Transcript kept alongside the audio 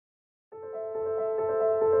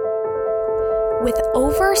With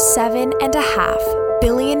over 7.5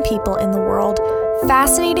 billion people in the world,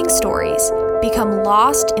 fascinating stories become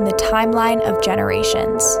lost in the timeline of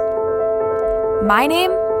generations. My name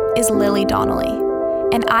is Lily Donnelly,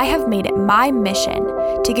 and I have made it my mission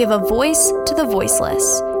to give a voice to the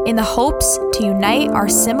voiceless in the hopes to unite our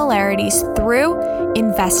similarities through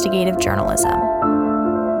investigative journalism.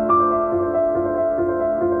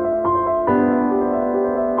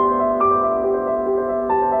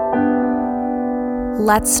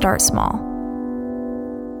 Let's start small.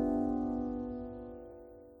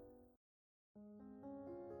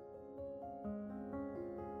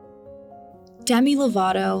 Demi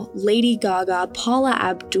Lovato, Lady Gaga, Paula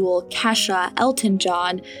Abdul, Kesha, Elton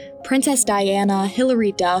John, Princess Diana,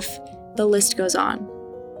 Hilary Duff, the list goes on.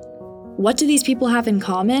 What do these people have in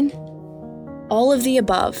common? All of the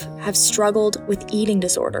above have struggled with eating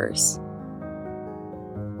disorders.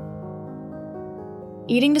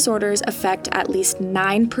 Eating disorders affect at least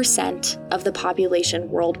 9% of the population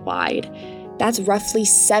worldwide. That's roughly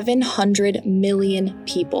 700 million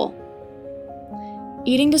people.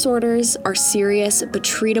 Eating disorders are serious but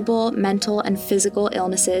treatable mental and physical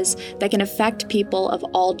illnesses that can affect people of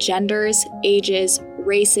all genders, ages,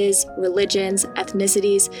 races, religions,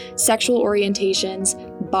 ethnicities, sexual orientations,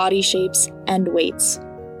 body shapes, and weights.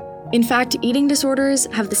 In fact, eating disorders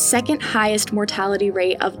have the second highest mortality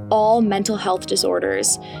rate of all mental health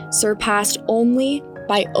disorders, surpassed only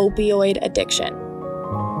by opioid addiction.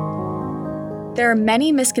 There are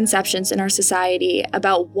many misconceptions in our society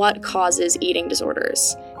about what causes eating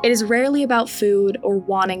disorders. It is rarely about food or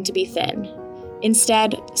wanting to be thin.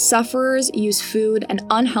 Instead, sufferers use food and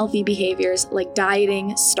unhealthy behaviors like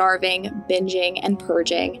dieting, starving, binging, and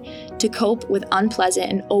purging to cope with unpleasant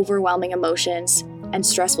and overwhelming emotions and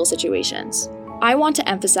stressful situations. I want to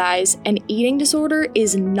emphasize, an eating disorder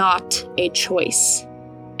is not a choice.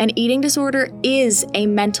 An eating disorder is a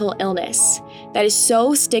mental illness that is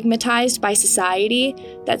so stigmatized by society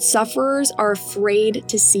that sufferers are afraid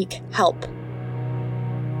to seek help.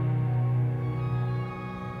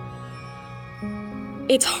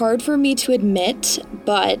 It's hard for me to admit,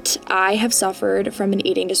 but I have suffered from an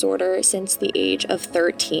eating disorder since the age of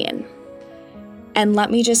 13. And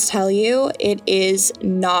let me just tell you, it is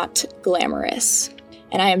not glamorous,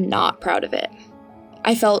 and I am not proud of it.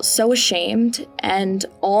 I felt so ashamed, and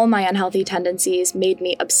all my unhealthy tendencies made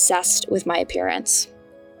me obsessed with my appearance.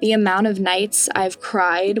 The amount of nights I've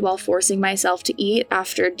cried while forcing myself to eat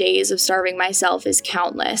after days of starving myself is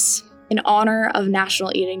countless. In honor of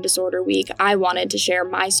National Eating Disorder Week, I wanted to share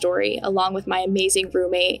my story along with my amazing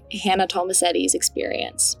roommate, Hannah Tolmasetti's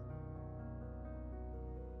experience.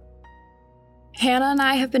 Hannah and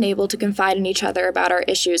I have been able to confide in each other about our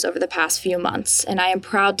issues over the past few months, and I am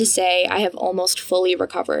proud to say I have almost fully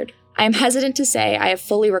recovered. I am hesitant to say I have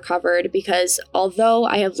fully recovered because although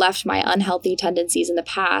I have left my unhealthy tendencies in the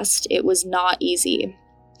past, it was not easy.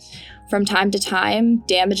 From time to time,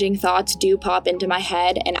 damaging thoughts do pop into my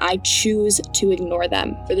head, and I choose to ignore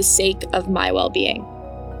them for the sake of my well-being.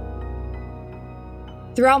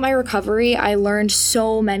 Throughout my recovery, I learned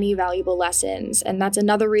so many valuable lessons, and that's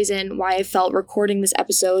another reason why I felt recording this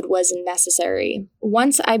episode was necessary.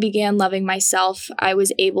 Once I began loving myself, I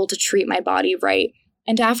was able to treat my body right.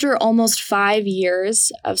 And after almost 5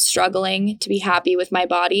 years of struggling to be happy with my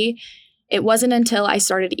body, it wasn't until I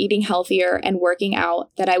started eating healthier and working out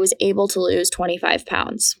that I was able to lose 25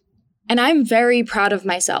 pounds. And I'm very proud of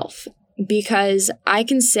myself because I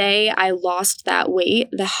can say I lost that weight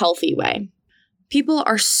the healthy way. People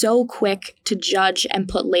are so quick to judge and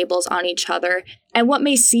put labels on each other, and what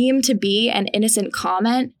may seem to be an innocent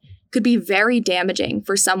comment could be very damaging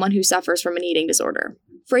for someone who suffers from an eating disorder.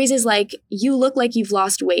 Phrases like, "You look like you've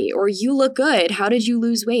lost weight," or "You look good, how did you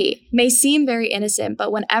lose weight?" may seem very innocent,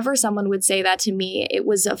 but whenever someone would say that to me, it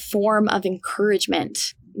was a form of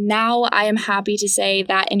encouragement. Now I am happy to say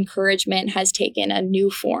that encouragement has taken a new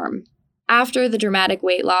form. After the dramatic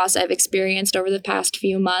weight loss I've experienced over the past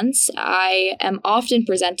few months, I am often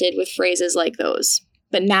presented with phrases like those.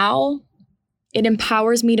 But now, it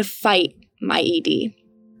empowers me to fight my ED.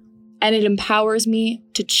 And it empowers me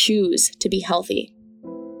to choose to be healthy.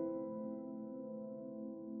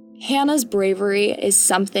 Hannah's bravery is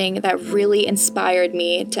something that really inspired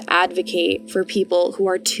me to advocate for people who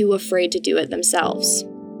are too afraid to do it themselves.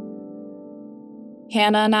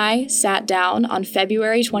 Hannah and I sat down on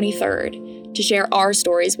February 23rd to share our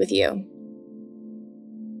stories with you.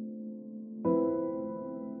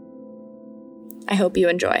 I hope you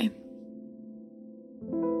enjoy.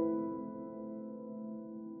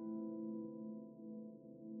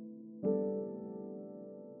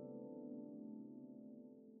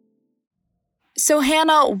 So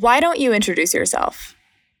Hannah, why don't you introduce yourself?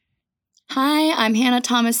 Hi, I'm Hannah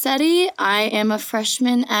Tomasetti. I am a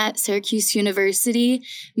freshman at Syracuse University,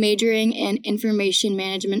 majoring in information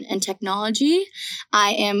management and technology.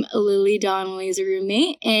 I am Lily Donnelly's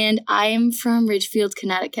roommate, and I am from Ridgefield,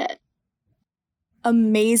 Connecticut.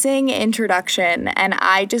 Amazing introduction. And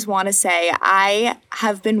I just want to say I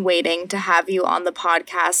have been waiting to have you on the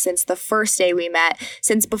podcast since the first day we met,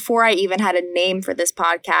 since before I even had a name for this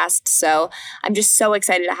podcast. So I'm just so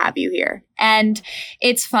excited to have you here. And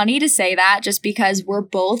it's funny to say that just because we're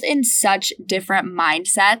both in such different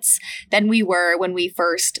mindsets than we were when we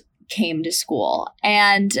first came to school.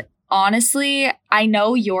 And honestly, I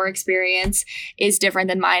know your experience is different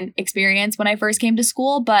than my experience when I first came to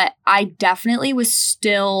school, but I definitely was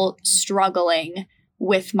still struggling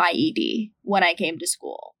with my ED when I came to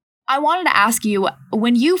school. I wanted to ask you,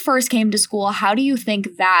 when you first came to school, how do you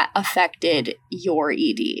think that affected your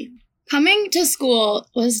ED? Coming to school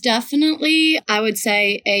was definitely, I would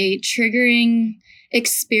say, a triggering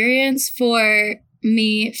experience for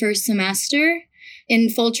me first semester. In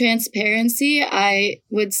full transparency, I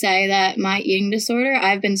would say that my eating disorder,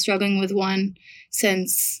 I've been struggling with one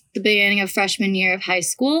since the beginning of freshman year of high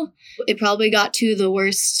school. It probably got to the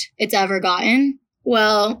worst it's ever gotten.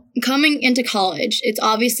 Well, coming into college, it's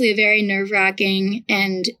obviously a very nerve-wracking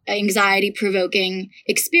and anxiety-provoking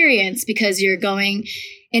experience because you're going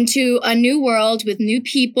into a new world with new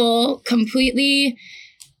people, completely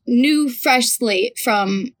new, fresh slate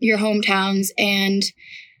from your hometowns, and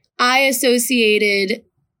I associated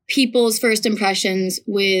people's first impressions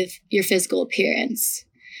with your physical appearance.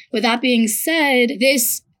 With that being said,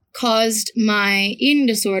 this caused my eating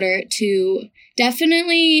disorder to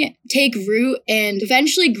definitely take root and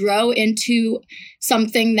eventually grow into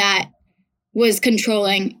something that was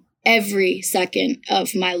controlling every second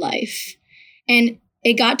of my life. And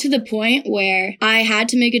it got to the point where I had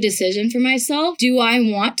to make a decision for myself. Do I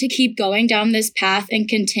want to keep going down this path and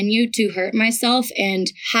continue to hurt myself and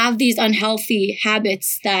have these unhealthy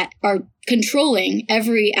habits that are controlling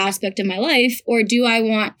every aspect of my life? Or do I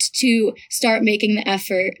want to start making the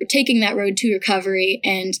effort, taking that road to recovery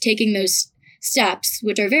and taking those steps,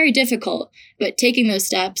 which are very difficult, but taking those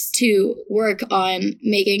steps to work on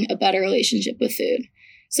making a better relationship with food?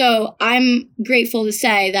 So I'm grateful to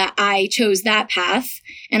say that I chose that path,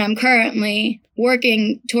 and I'm currently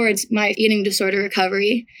working towards my eating disorder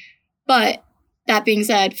recovery. But that being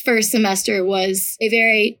said, first semester was a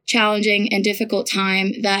very challenging and difficult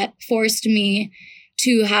time that forced me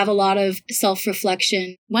to have a lot of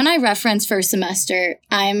self-reflection. When I reference first semester,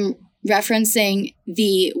 I'm referencing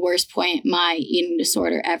the worst point my eating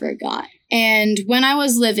disorder ever got. And when I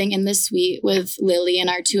was living in the suite with Lily and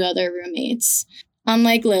our two other roommates,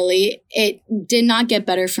 unlike Lily, it did not get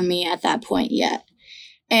better for me at that point yet.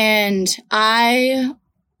 And I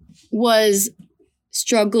was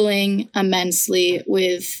struggling immensely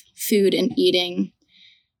with food and eating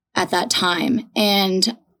at that time.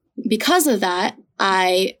 And because of that,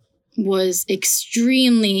 I was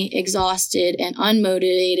extremely exhausted and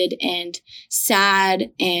unmotivated and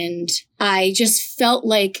sad. And I just felt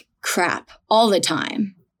like crap all the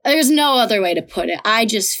time. There's no other way to put it. I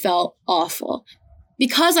just felt awful.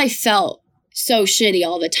 Because I felt so shitty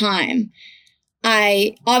all the time,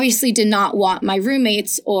 I obviously did not want my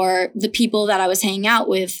roommates or the people that I was hanging out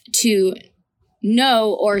with to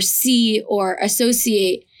know or see or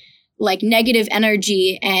associate like negative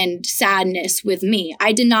energy and sadness with me.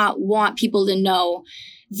 I did not want people to know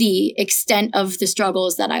the extent of the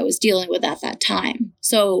struggles that I was dealing with at that time.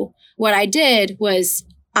 So what I did was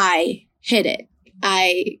I hid it.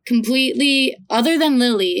 I completely, other than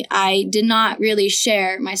Lily, I did not really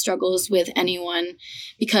share my struggles with anyone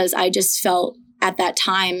because I just felt at that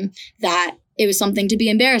time that it was something to be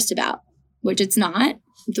embarrassed about, which it's not.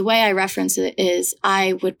 The way I reference it is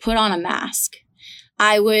I would put on a mask.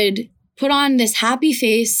 I would put on this happy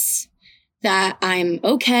face that I'm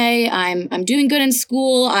okay, I'm doing good in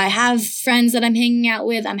school, I have friends that I'm hanging out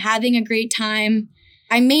with, I'm having a great time.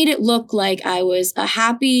 I made it look like I was a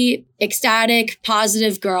happy, ecstatic,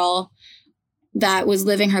 positive girl that was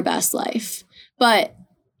living her best life. But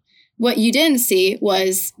what you didn't see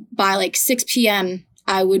was by like 6 p.m.,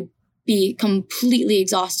 I would be completely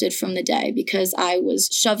exhausted from the day because I was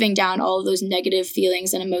shoving down all of those negative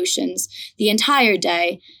feelings and emotions the entire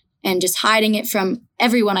day and just hiding it from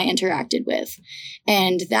everyone I interacted with.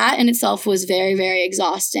 And that in itself was very, very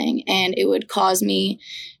exhausting. And it would cause me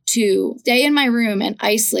to stay in my room and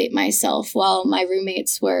isolate myself while my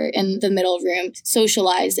roommates were in the middle room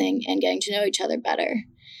socializing and getting to know each other better.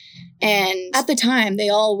 And at the time, they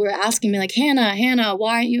all were asking me like, Hannah,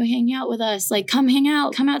 why aren't you hanging out with us? Like, come hang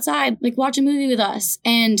out, come outside, like watch a movie with us.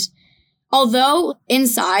 And although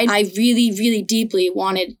inside, I really, really deeply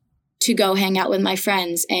wanted to go hang out with my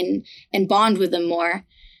friends and bond with them more,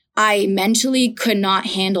 I mentally could not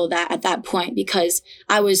handle that at that point because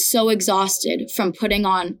I was so exhausted from putting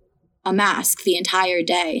on a mask the entire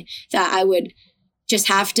day that I would just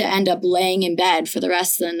have to end up laying in bed for the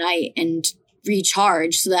rest of the night and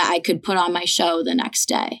recharge so that I could put on my show the next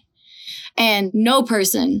day. And no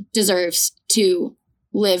person deserves to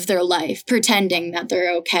live their life pretending that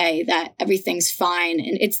they're okay, that everything's fine.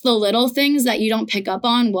 And it's the little things that you don't pick up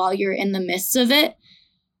on while you're in the midst of it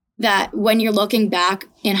that when you're looking back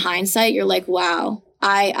in hindsight, you're like, wow,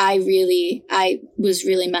 I was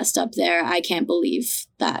really messed up there. I can't believe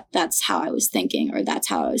that that's how I was thinking or that's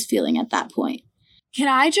how I was feeling at that point. Can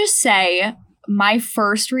I just say, my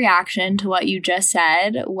first reaction to what you just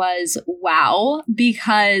said was wow,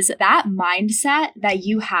 because that mindset that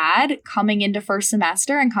you had coming into first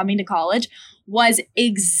semester and coming to college was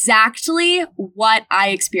exactly what I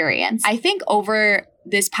experienced. I think over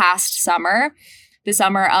this past summer, the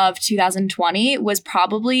summer of 2020 was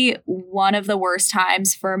probably one of the worst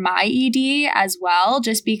times for my ED as well,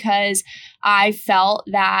 just because I felt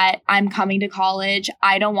that I'm coming to college.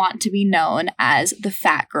 I don't want to be known as the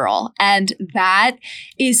fat girl. And that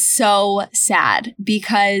is so sad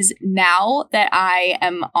because now that I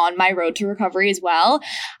am on my road to recovery as well,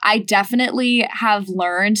 I definitely have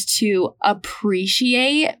learned to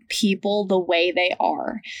appreciate people the way they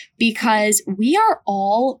are because we are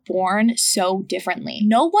all born so differently.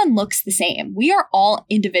 No one looks the same. We are all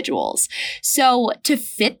individuals. So to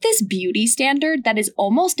fit this beauty standard that is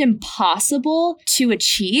almost impossible to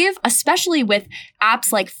achieve, especially with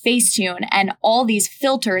apps like Facetune and all these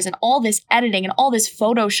filters and all this editing and all this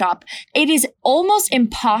Photoshop, it is almost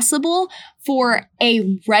impossible for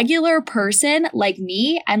a regular person like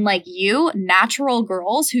me and like you, natural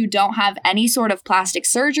girls who don't have any sort of plastic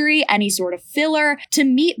surgery, any sort of filler, to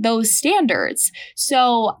meet those standards.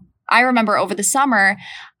 So I remember over the summer,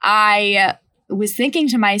 I was thinking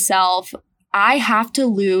to myself, I have to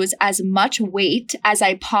lose as much weight as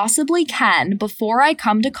I possibly can before I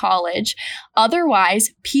come to college.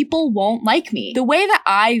 Otherwise, people won't like me. The way that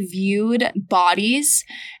I viewed bodies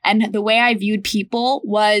and the way I viewed people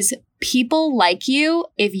was people like you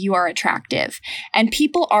if you are attractive. And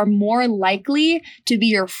people are more likely to be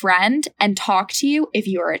your friend and talk to you if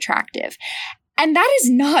you are attractive. And that is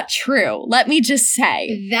not true. Let me just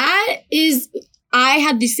say. I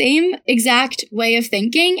had the same exact way of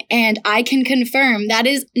thinking, and I can confirm that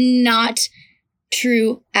is not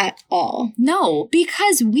true at all. No,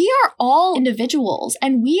 because we are all individuals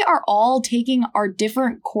and we are all taking our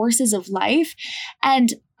different courses of life.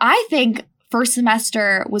 And I think first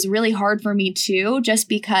semester was really hard for me too, just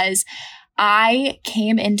because I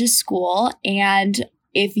came into school and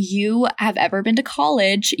if you have ever been to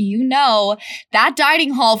college, you know that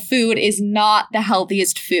dining hall food is not the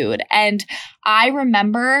healthiest food. And I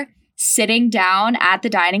remember sitting down at the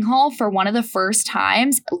dining hall for one of the first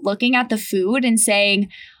times, looking at the food and saying,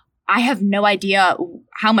 I have no idea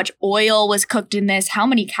how much oil was cooked in this. How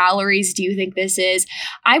many calories do you think this is?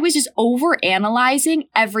 I was just overanalyzing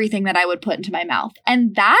everything that I would put into my mouth.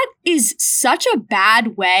 And that is such a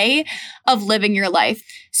bad way of living your life.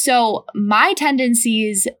 So my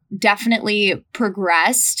tendencies definitely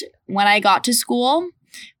progressed when I got to school.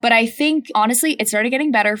 But I think, honestly, it started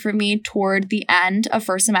getting better for me toward the end of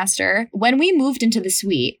first semester. When we moved into the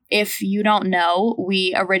suite, if you don't know,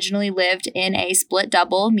 we originally lived in a split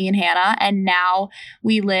double, me and Hannah, and now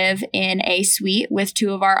we live in a suite with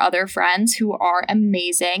two of our other friends who are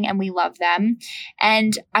amazing and we love them.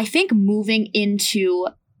 And I think moving into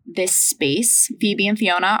this space, Phoebe and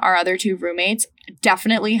Fiona, our other two roommates,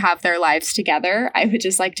 definitely have their lives together. I would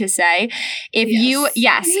just like to say, if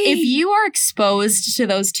you are exposed to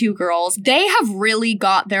those two girls, they have really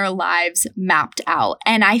got their lives mapped out.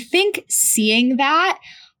 And I think seeing that,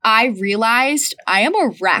 I realized I am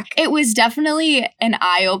a wreck. It was definitely an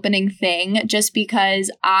eye-opening thing just because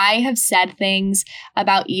I have said things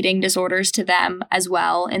about eating disorders to them as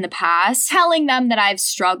well in the past, telling them that I've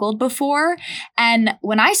struggled before. And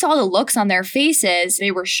when I saw the looks on their faces, they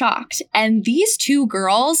were shocked. And these two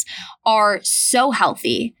girls are so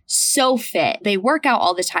healthy, so fit. They work out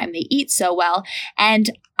all the time. They eat so well. And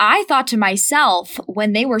I thought to myself,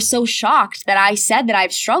 when they were so shocked that I said that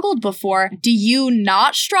I've struggled before, do you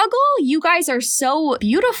not struggle? You guys are so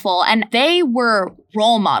beautiful. And they were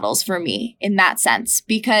role models for me in that sense,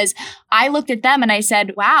 because I looked at them and I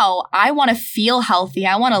said, wow, I want to feel healthy.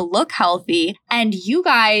 I want to look healthy. And you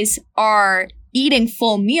guys are eating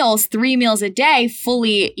full meals, 3 meals a day,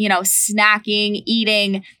 fully, snacking,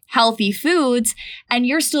 eating healthy foods, and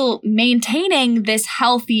you're still maintaining this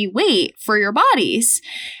healthy weight for your bodies.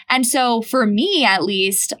 And so for me, at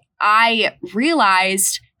least, I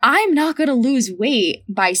realized I'm not going to lose weight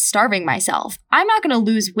by starving myself. I'm not going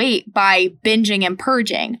to lose weight by binging and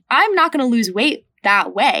purging. I'm not going to lose weight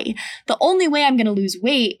that way. The only way I'm going to lose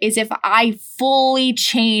weight is if I fully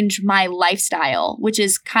change my lifestyle, which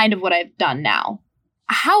is kind of what I've done now.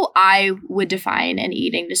 How I would define an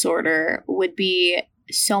eating disorder would be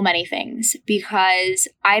so many things, because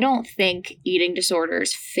I don't think eating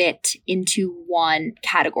disorders fit into one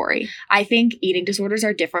category. I think eating disorders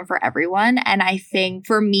are different for everyone. And I think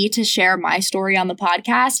for me to share my story on the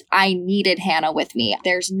podcast, I needed Hannah with me.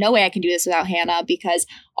 There's no way I can do this without Hannah, because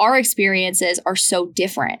our experiences are so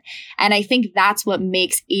different. And I think that's what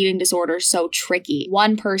makes eating disorders so tricky.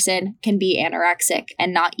 One person can be anorexic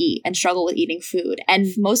and not eat and struggle with eating food. And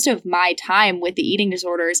most of my time with the eating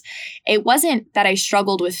disorders, it wasn't that I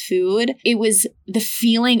struggled with food. It was the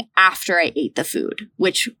feeling after I ate the food,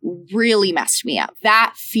 which really messed me up.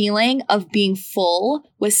 That feeling of being full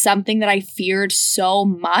was something that I feared so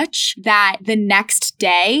much that the next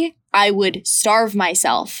day, I would starve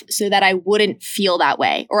myself so that I wouldn't feel that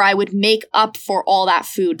way, or I would make up for all that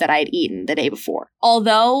food that I'd eaten the day before.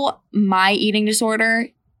 Although my eating disorder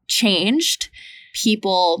changed,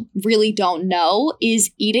 people really don't know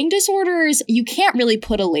is eating disorders, you can't really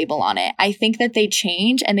put a label on it. I think that they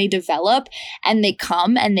change and they develop and they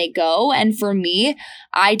come and they go. And for me,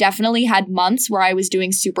 I definitely had months where I was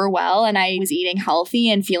doing super well and I was eating healthy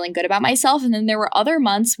and feeling good about myself. And then there were other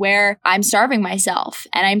months where I'm starving myself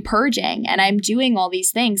and I'm purging and I'm doing all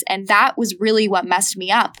these things. And that was really what messed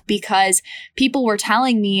me up, because people were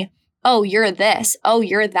telling me, oh, you're this, oh,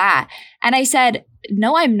 you're that. And I said,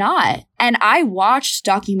 no, I'm not. And I watched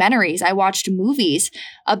documentaries, I watched movies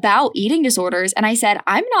about eating disorders, and I said,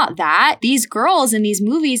 I'm not that. These girls in these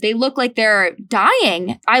movies, they look like they're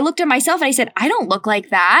dying. I looked at myself and I said, I don't look like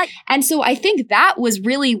that. And so I think that was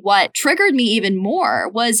really what triggered me even more,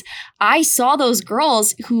 was I saw those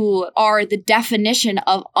girls who are the definition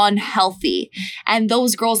of unhealthy and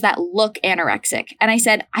those girls that look anorexic. And I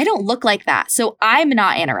said, I don't look like that. So I'm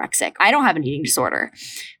not anorexic. I don't have an eating disorder,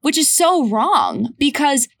 which is so wrong,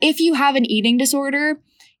 because if you have an eating disorder,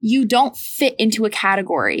 you don't fit into a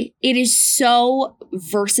category. It is so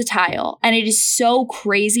versatile and it is so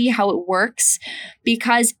crazy how it works,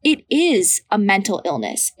 because it is a mental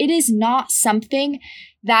illness. It is not something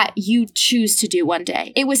that you choose to do one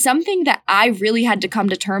day. It was something that I really had to come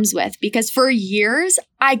to terms with, because for years,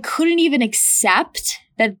 I couldn't even accept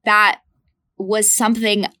that was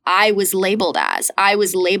something I was labeled as. I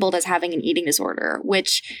was labeled as having an eating disorder,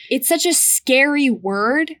 which it's such a scary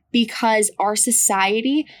word because our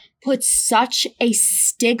society puts such a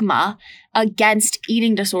stigma against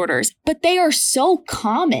eating disorders, but they are so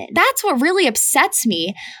common. That's what really upsets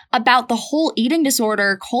me about the whole eating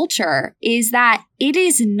disorder culture, is that it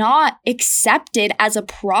is not accepted as a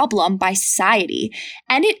problem by society.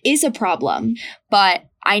 And it is a problem. But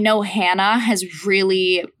I know Hannah has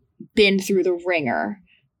really been through the ringer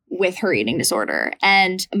with her eating disorder,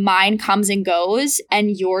 and mine comes and goes,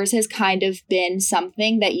 and yours has kind of been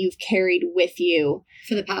something that you've carried with you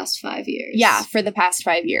for the past 5 years. Yeah, for the past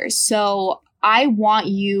 5 years. So I want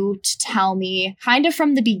you to tell me kind of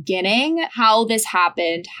from the beginning how this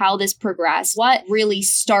happened, how this progressed, what really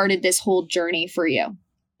started this whole journey for you.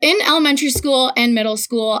 In elementary school and middle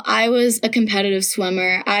school, I was a competitive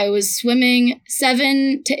swimmer. I was swimming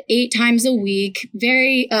 7 to 8 times a week,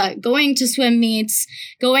 going to swim meets,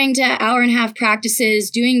 going to hour-and-a-half practices,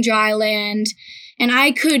 doing dry land, and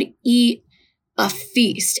I could eat a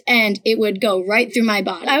feast and it would go right through my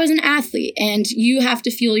body. I was an athlete and you have to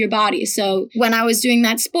fuel your body. So when I was doing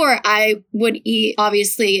that sport, I would eat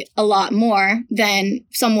obviously a lot more than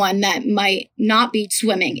someone that might not be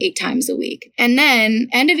swimming 8 times a week. And then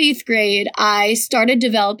end of 8th grade, I started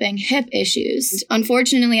developing hip issues.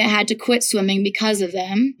 Unfortunately, I had to quit swimming because of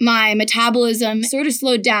them. My metabolism sort of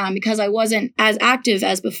slowed down because I wasn't as active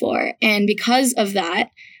as before. And because of that,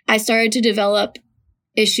 I started to develop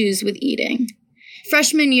issues with eating.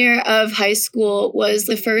 Freshman year of high school was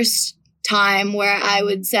the first time where I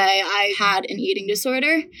would say I had an eating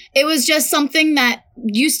disorder. It was just something that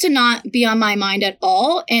used to not be on my mind at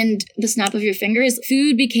all. And the snap of your fingers,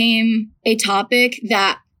 food became a topic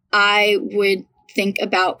that I would think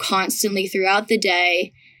about constantly throughout the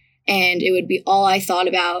day. And it would be all I thought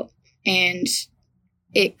about. And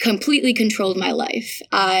it completely controlled my life.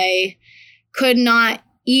 I could not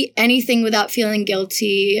eat anything without feeling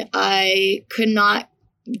guilty. I could not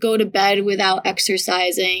go to bed without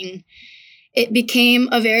exercising. it became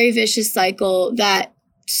a very vicious cycle that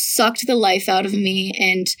sucked the life out of me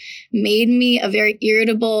and made me a very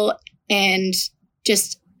irritable and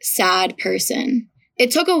just sad person.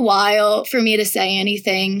 It took a while for me to say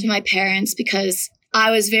anything to my parents because I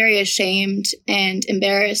was very ashamed and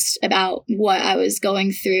embarrassed about what I was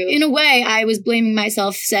going through. In a way, I was blaming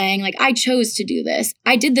myself, saying, like, I chose to do this.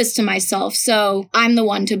 I did this to myself, so I'm the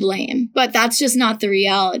one to blame. But that's just not the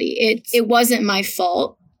reality. It wasn't my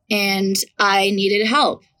fault, and I needed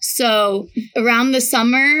help. So around the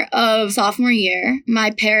summer of sophomore year,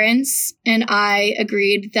 my parents and I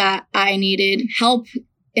agreed that I needed help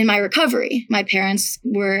in my recovery. My parents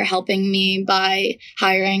were helping me by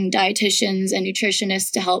hiring dietitians and nutritionists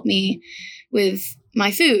to help me with my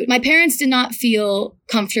food. My parents did not feel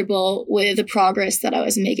comfortable with the progress that I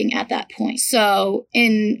was making at that point. So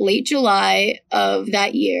in late July of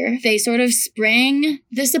that year, they sort of sprang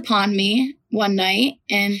this upon me one night.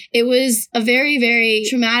 And it was a very, very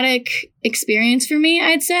traumatic experience for me,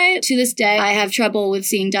 I'd say. To this day, I have trouble with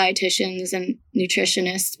seeing dietitians and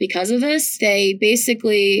nutritionists because of this. They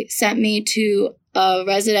basically sent me to a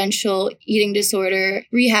residential eating disorder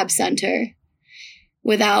rehab center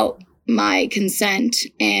without my consent.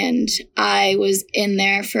 And I was in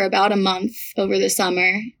there for about a month over the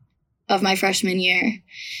summer of my freshman year.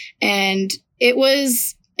 And it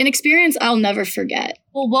was an experience I'll never forget.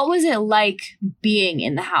 Well, what was it like being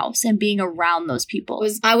in the house and being around those people?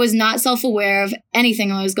 I was not self-aware of anything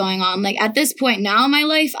that was going on. Like at this point now in my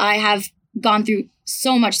life, I have gone through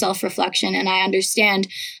so much self-reflection and I understand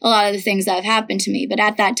a lot of the things that have happened to me. But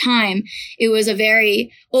at that time, it was a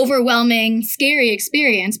very overwhelming, scary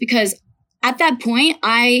experience because at that point,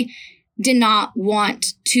 I did not want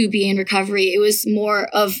to be in recovery. It was more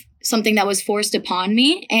of something that was forced upon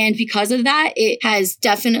me. And because of that, it has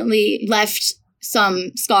definitely left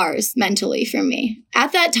some scars mentally for me.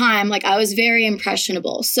 At that time, like I was very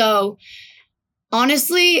impressionable. So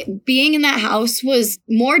honestly, being in that house was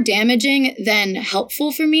more damaging than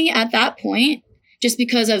helpful for me at that point, just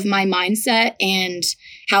because of my mindset and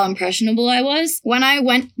how impressionable I was. When I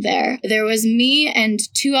went there, there was me and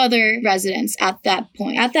 2 other residents at that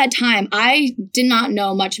point. At that time, I did not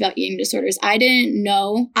know much about eating disorders. I didn't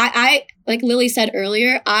know. I like Lily said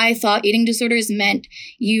earlier, I thought eating disorders meant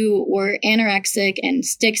you were anorexic and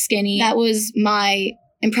stick skinny. That was my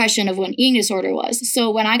impression of what eating disorder was.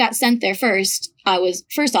 So when I got sent there first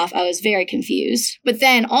off, I was very confused. But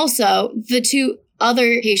then also the 2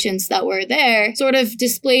 other patients that were there sort of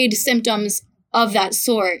displayed symptoms of that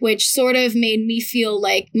sort, which sort of made me feel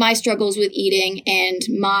like my struggles with eating and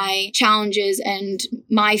my challenges and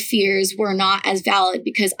my fears were not as valid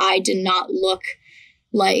because I did not look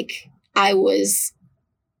like I was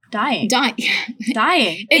dying. Dying.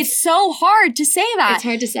 It's so hard to say that. It's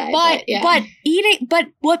hard to say. But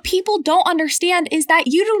what people don't understand is that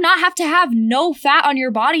you do not have to have no fat on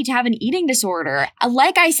your body to have an eating disorder.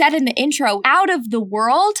 Like I said in the intro, out of the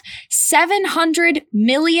world, 700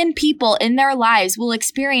 million people in their lives will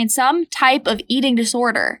experience some type of eating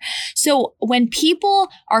disorder. So when people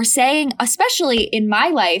are saying, especially in my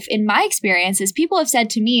life, in my experiences, people have said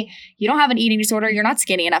to me, you don't have an eating disorder, you're not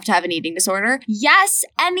skinny enough to have an eating disorder. Yes,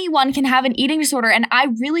 anyone can have an eating disorder. And I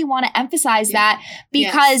really want to emphasize that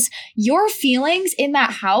because your feelings in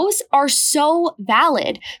that house are so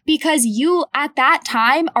valid because you at that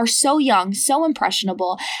time are so young, so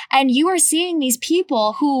impressionable, and you are seeing these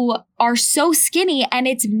people who are so skinny and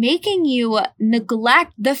it's making you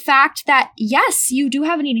neglect the fact that yes, you do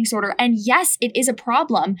have an eating disorder and yes, it is a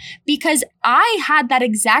problem because I had that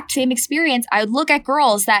exact same experience. I would look at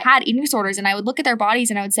girls that had eating disorders and I would look at their bodies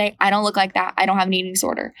and I would say, I don't look like that. I don't have an eating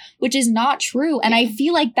disorder, which is not true. And I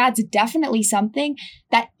feel like that's definitely something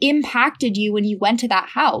that impacted you when you went to that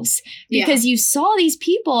house because you saw these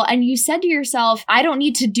people and you said to yourself, I don't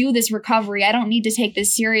need to do this recovery. I don't need to take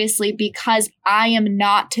this seriously because I am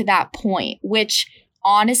not to that point, which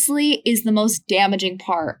honestly is the most damaging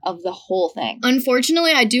part of the whole thing.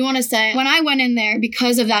 Unfortunately, I do want to say when I went in there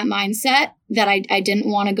because of that mindset that I didn't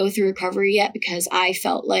want to go through recovery yet because I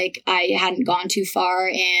felt like I hadn't gone too far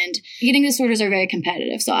and eating disorders are very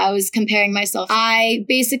competitive. So I was comparing myself. I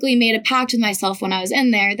basically made a pact with myself when I was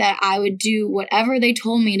in there that I would do whatever they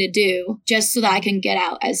told me to do just so that I can get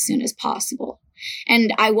out as soon as possible.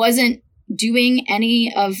 And I wasn't doing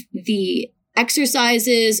any of the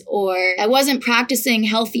exercises or I wasn't practicing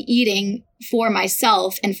healthy eating for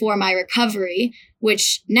myself and for my recovery,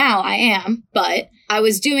 which now I am, but I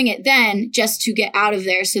was doing it then just to get out of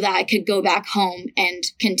there so that I could go back home and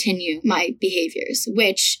continue my behaviors,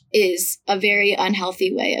 which is a very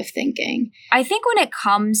unhealthy way of thinking. I think when it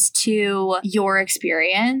comes to your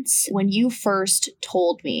experience, when you first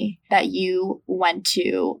told me that you went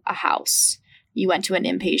to a house, you went to an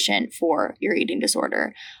inpatient for your eating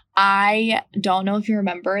disorder, I don't know if you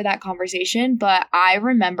remember that conversation, but I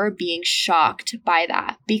remember being shocked by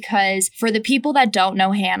that because for the people that don't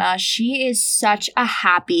know Hannah, she is such a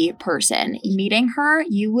happy person. Meeting her,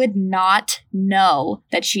 you would not know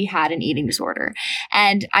that she had an eating disorder.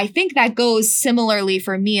 And I think that goes similarly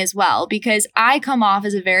for me as well, because I come off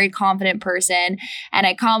as a very confident person and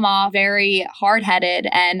I come off very hard-headed,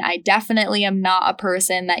 and I definitely am not a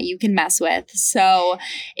person that you can mess with. So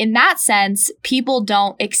in that sense, people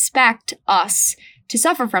don't expect us to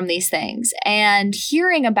suffer from these things. And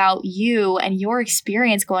hearing about you and your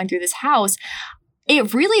experience going through this house,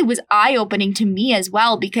 it really was eye-opening to me as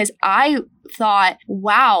well, because I thought,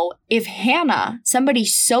 wow, if Hannah, somebody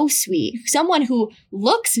so sweet, someone who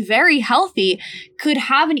looks very healthy, could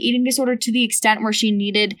have an eating disorder to the extent where she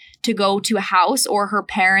needed to go to a house or her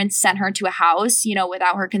parents sent her to a house,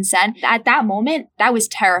 without her consent, at that moment, that was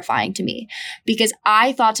terrifying to me, because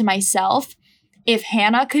I thought to myself, if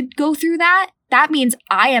Hannah could go through that, that means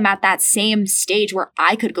I am at that same stage where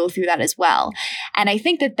I could go through that as well. And I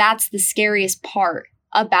think that that's the scariest part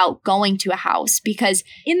about going to a house, because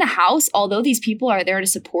in the house, although these people are there to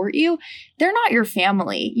support you, they're not your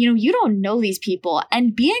family. You don't know these people,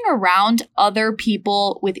 and being around other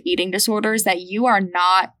people with eating disorders that you are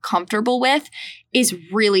not comfortable with is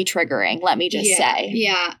really triggering, let me just say.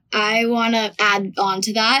 Yeah, I want to add on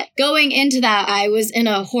to that. Going into that, I was in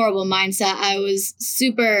a horrible mindset. I was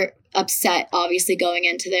super upset, obviously, going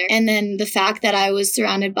into there. And then the fact that I was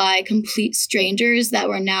surrounded by complete strangers that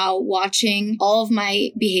were now watching all of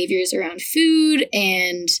my behaviors around food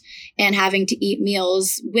and having to eat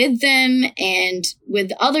meals with them and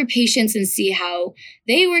with other patients and see how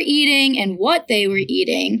they were eating and what they were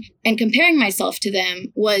eating, and comparing myself to them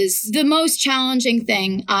was the most challenging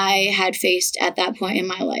thing I had faced at that point in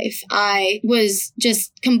my life. I was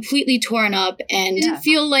just completely torn up and didn't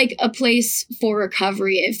feel like a place for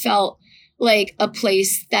recovery. It felt like a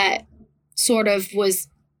place that sort of was,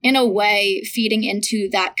 in a way, feeding into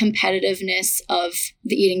that competitiveness of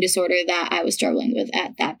the eating disorder that I was struggling with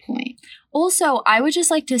at that point. Also, I would just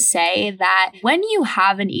like to say that when you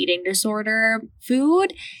have an eating disorder,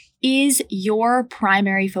 food is your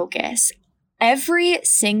primary focus. Every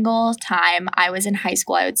single time I was in high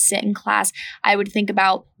school, I would sit in class, I would think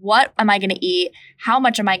about, what am I going to eat? How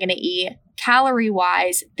much am I going to eat?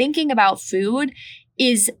 Calorie-wise, thinking about food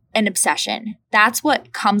is an obsession. That's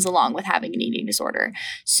what comes along with having an eating disorder.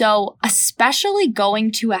 So especially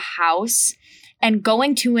going to a house and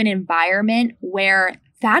going to an environment where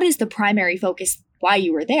that is the primary focus why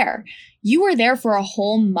you were there. You were there for a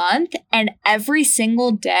whole month, and every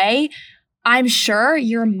single day, I'm sure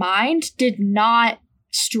your mind did not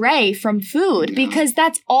stray from food because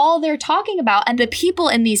that's all they're talking about. And the people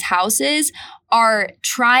in these houses are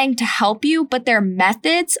trying to help you, but their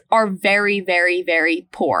methods are very, very, very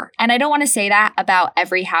poor. And I don't want to say that about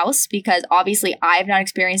every house because obviously I've not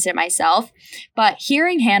experienced it myself, but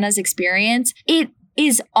hearing Hannah's experience, it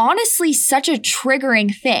is honestly such a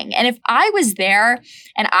triggering thing. And if I was there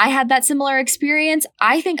and I had that similar experience,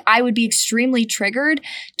 I think I would be extremely triggered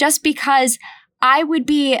just because I would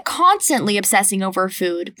be constantly obsessing over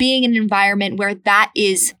food, being in an environment where that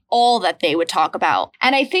is all that they would talk about.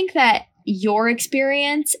 And I think that your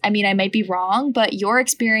experience, I mean, I might be wrong, but your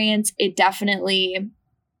experience, it definitely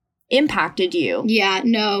impacted you. Yeah,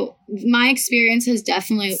 no, my experience has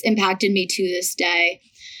definitely impacted me to this day.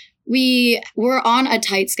 We were on a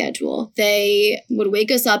tight schedule. They would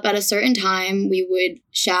wake us up at a certain time. We would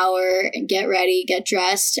shower and get ready, get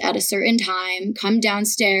dressed at a certain time, come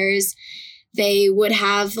downstairs. They would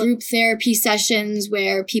have group therapy sessions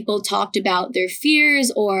where people talked about their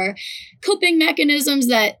fears or coping mechanisms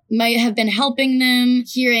that might have been helping them.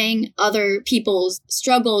 Hearing other people's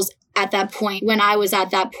struggles at that point, when I was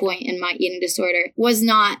at that point in my eating disorder, was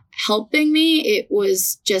not helping me. It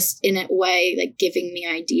was just, in a way, like giving me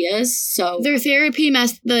ideas. So their therapy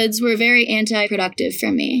methods were very anti-productive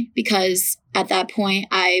for me because at that point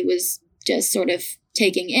I was just sort of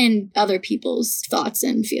taking in other people's thoughts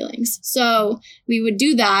and feelings. So we would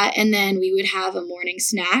do that, and then we would have a morning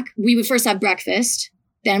snack. We would first have breakfast,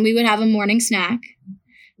 then we would have a morning snack.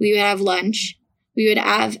 We would have lunch. We would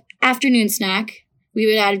have afternoon snack. We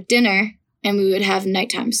would have dinner, and we would have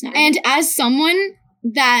nighttime snack. And as someone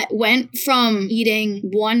that went from eating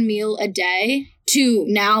one meal a day to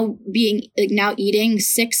now eating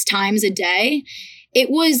 6 times a day, it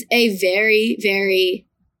was a very, very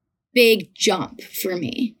big jump for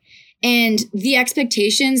me. And the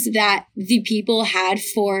expectations that the people had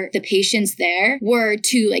for the patients there were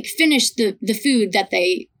to like finish the food that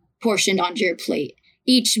they portioned onto your plate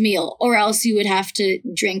each meal, or else you would have to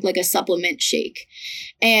drink like a supplement shake.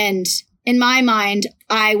 And in my mind,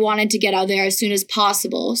 I wanted to get out there as soon as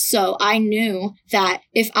possible. So I knew that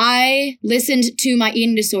if I listened to my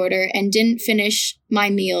eating disorder and didn't finish my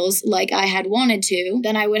meals like I had wanted to,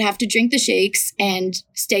 then I would have to drink the shakes and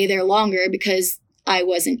stay there longer because I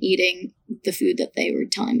wasn't eating the food that they were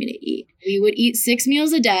telling me to eat. We would eat 6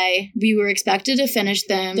 meals a day. We were expected to finish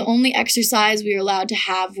them. The only exercise we were allowed to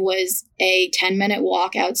have was a 10-minute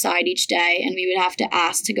walk outside each day, and we would have to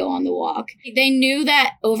ask to go on the walk. They knew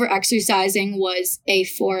that over-exercising was a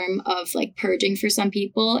form of like purging for some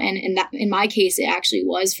people, and in my case, it actually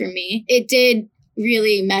was for me. It did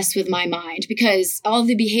really mess with my mind because all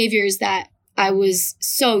the behaviors that I was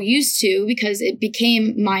so used to, because it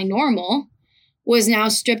became my normal, was now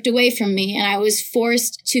stripped away from me, and I was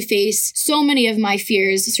forced to face so many of my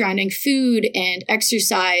fears surrounding food and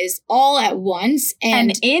exercise all at once.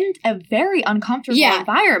 And in a very uncomfortable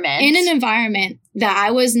environment. In an environment that I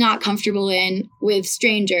was not comfortable in with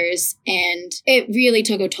strangers, and it really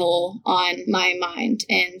took a toll on my mind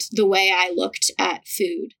and the way I looked at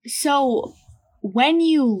food. So when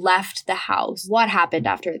you left the house, what happened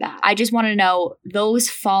after that? I just want to know those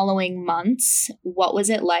following months, what was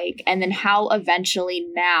it like? And then how eventually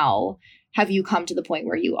now have you come to the point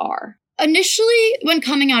where you are? Initially, when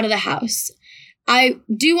coming out of the house, I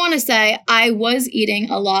do want to say I was eating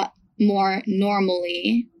a lot more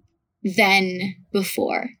normally than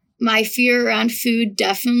before. My fear around food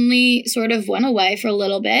definitely sort of went away for a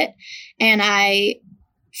little bit. And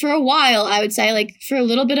for a while, I would say, like, for a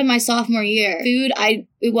little bit of my sophomore year, food,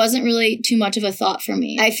 it wasn't really too much of a thought for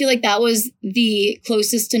me. I feel like that was the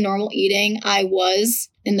closest to normal eating I was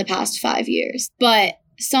in the past 5 years. But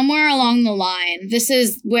somewhere along the line, this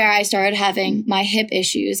is where I started having my hip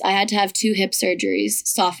issues. I had to have 2 hip surgeries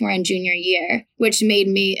sophomore and junior year, which made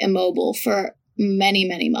me immobile for many,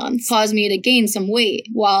 many months, caused me to gain some weight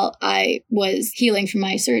while I was healing from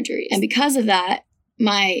my surgeries. And because of that,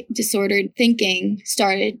 my disordered thinking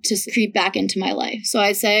started to creep back into my life. So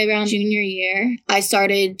I'd say around junior year, I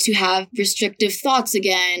started to have restrictive thoughts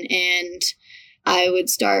again, and I would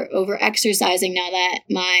start over-exercising now that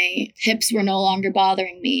my hips were no longer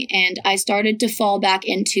bothering me. And I started to fall back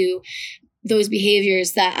into those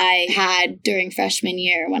behaviors that I had during freshman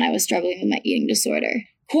year when I was struggling with my eating disorder.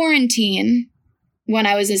 Quarantine, when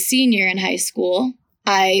I was a senior in high school,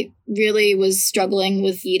 I really was struggling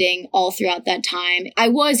with eating all throughout that time. I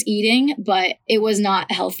was eating, but it was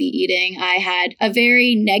not healthy eating. I had a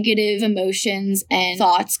very negative emotions and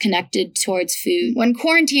thoughts connected towards food. When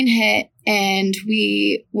quarantine hit and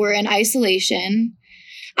we were in isolation,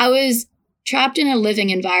 I was trapped in a living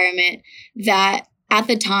environment that at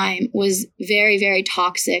the time was very, very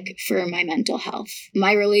toxic for my mental health.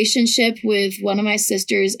 My relationship with one of my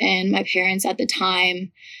sisters and my parents at the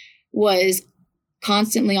time was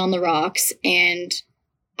constantly on the rocks, and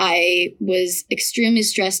I was extremely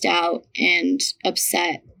stressed out and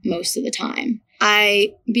upset most of the time.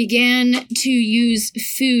 I began to use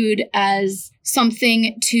food as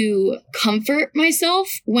something to comfort myself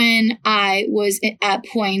when I was at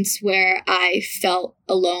points where I felt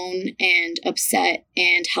alone and upset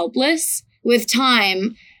and helpless. With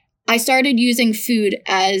time, I started using food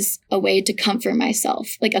as a way to comfort myself,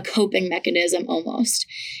 like a coping mechanism almost.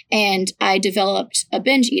 And I developed a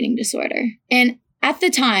binge eating disorder. And at the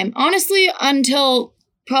time, honestly, until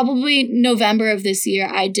probably November of this year,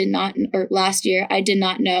 last year, I did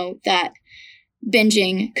not know that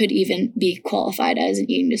binging could even be qualified as an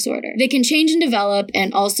eating disorder. They can change and develop,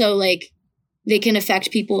 and also they can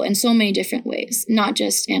affect people in so many different ways, not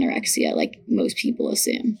just anorexia like most people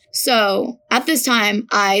assume. So at this time,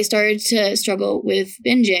 I started to struggle with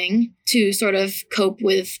binging to sort of cope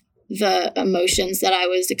with the emotions that I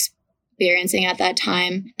was experiencing at that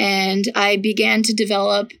time. And I began to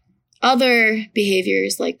develop other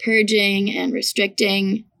behaviors like purging and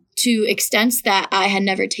restricting to extents that I had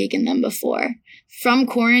never taken them before. From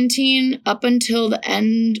quarantine up until the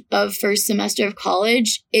end of first semester of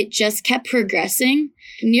college, it just kept progressing.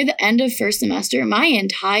 Near the end of first semester, my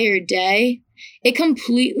entire day, it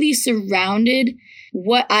completely surrounded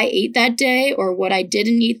what I ate that day or what I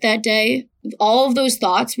didn't eat that day all of those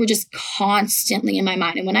thoughts were just constantly in my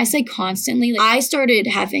mind. And when I say constantly, like, I started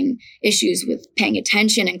having issues with paying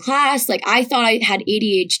attention in class. Like, I thought I had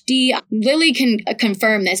ADHD. Lily can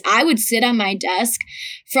confirm this. I would sit on my desk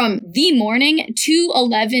from the morning to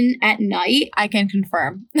 11 at night. I can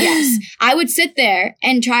confirm. Yes. I would sit there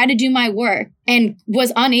and try to do my work and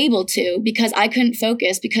was unable to because I couldn't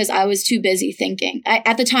focus because I was too busy thinking.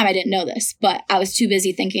 At the time, I didn't know this, but I was too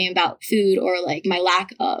busy thinking about food or like my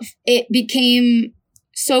lack of. It became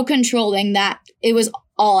so controlling that it was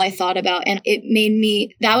all I thought about. And it made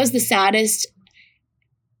me, that was the saddest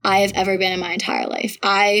I have ever been in my entire life.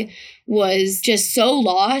 I was just so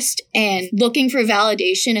lost and looking for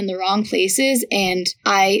validation in the wrong places. And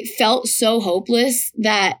I felt so hopeless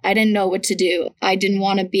that I didn't know what to do. I didn't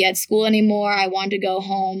want to be at school anymore. I wanted to go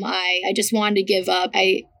home. I just wanted to give up.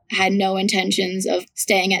 I had no intentions of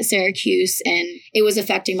staying at Syracuse, and it was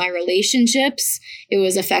affecting my relationships. It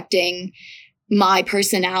was affecting my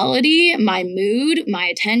personality, my mood, my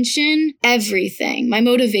attention, everything, my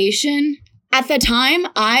motivation. At the time,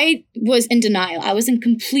 I was in denial. I was in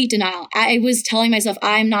complete denial. I was telling myself,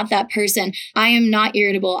 I'm not that person. I am not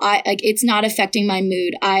irritable. It's not affecting my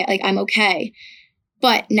mood. I'm okay.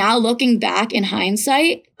 But now looking back in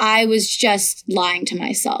hindsight, I was just lying to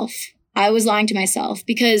myself. I was lying to myself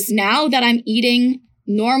because now that I'm eating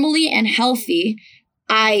normally and healthy,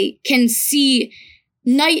 I can see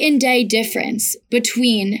night and day difference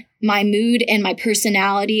between my mood and my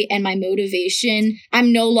personality and my motivation.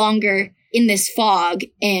 I'm no longer in this fog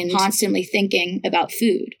and constantly thinking about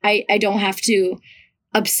food. I don't have to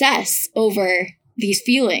obsess over these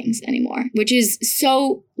feelings anymore, which is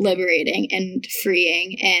so liberating and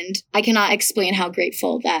freeing. And I cannot explain how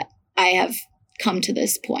grateful that I have come to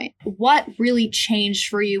this point. What really changed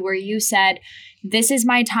for you where you said, this is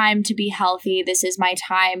my time to be healthy. This is my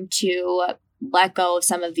time to let go of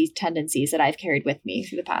some of these tendencies that I've carried with me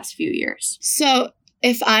for the past few years? So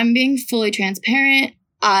if I'm being fully transparent,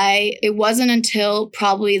 it wasn't until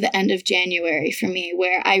probably the end of January for me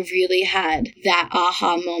where I really had that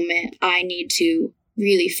aha moment. I need to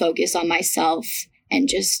really focus on myself and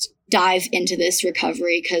just dive into this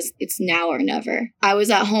recovery because it's now or never. I was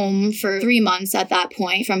at home for 3 months at that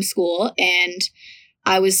point from school, and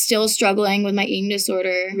I was still struggling with my eating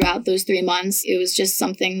disorder throughout those 3 months. It was just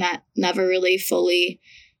something that never really fully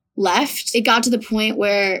left. It got to the point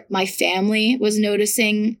where my family was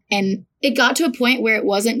noticing, and it got to a point where it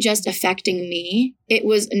wasn't just affecting me. It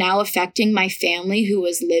was now affecting my family who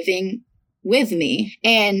was living with me.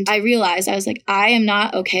 And I realized, I was like, I am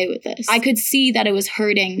not okay with this. I could see that it was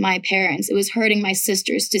hurting my parents. It was hurting my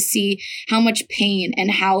sisters to see how much pain and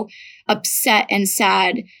how upset and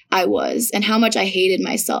sad I was and how much I hated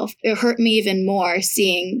myself. It hurt me even more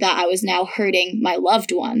seeing that I was now hurting my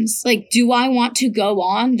loved ones. Like, do I want to go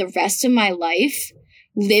on the rest of my life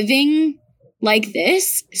living like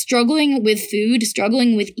this, struggling with food,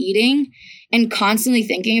 struggling with eating, and constantly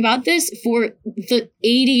thinking about this for the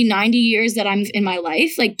 80, 90 years that I'm in my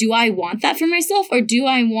life? Like, do I want that for myself, or do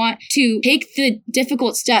I want to take the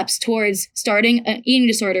difficult steps towards starting an eating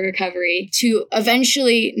disorder recovery to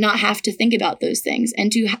eventually not have to think about those things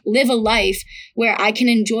and to live a life where I can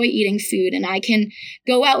enjoy eating food and I can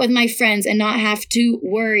go out with my friends and not have to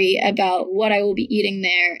worry about what I will be eating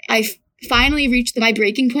there? I finally reached my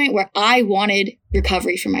breaking point where I wanted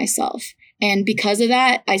recovery for myself. And because of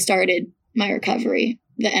that, I started my recovery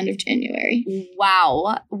the end of January.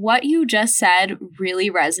 Wow. What you just said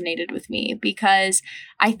really resonated with me because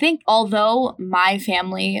I think although my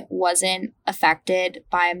family wasn't affected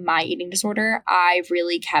by my eating disorder, I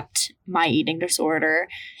really kept my eating disorder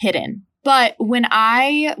hidden. But when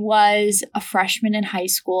I was a freshman in high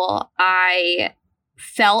school, I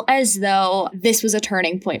felt as though this was a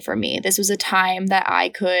turning point for me. This was a time that I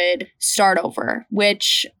could start over,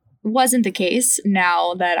 which wasn't the case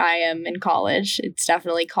now that I am in college. It's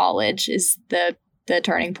definitely college is the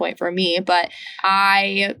turning point for me. But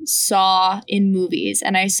I saw in movies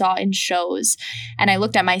and I saw in shows and I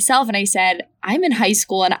looked at myself and I said, I'm in high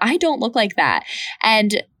school and I don't look like that.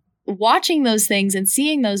 And watching those things and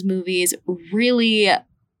seeing those movies really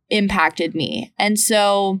impacted me. And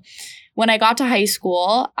so when I got to high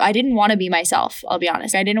school, I didn't want to be myself, I'll be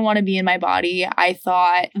honest. I didn't want to be in my body. I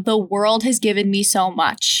thought the world has given me so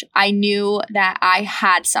much. I knew that I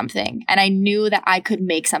had something and I knew that I could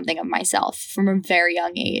make something of myself from a very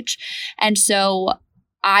young age. And so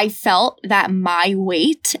I felt that my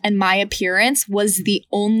weight and my appearance was the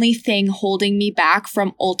only thing holding me back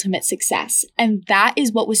from ultimate success. And that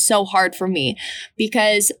is what was so hard for me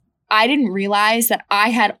because I didn't realize that I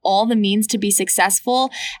had all the means to be successful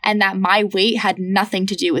and that my weight had nothing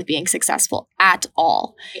to do with being successful at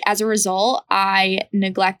all. As a result, I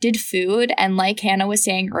neglected food. And like Hannah was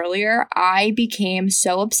saying earlier, I became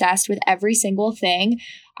so obsessed with every single thing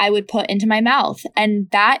I would put into my mouth. And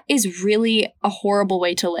that is really a horrible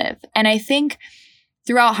way to live. And I think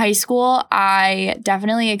throughout high school, I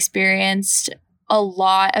definitely experienced a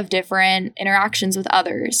lot of different interactions with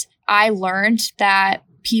others. I learned that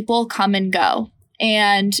people come and go.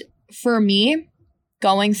 And for me,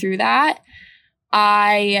 going through that,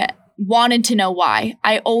 I wanted to know why.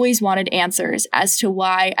 I always wanted answers as to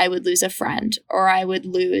why I would lose a friend or I would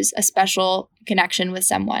lose a special connection with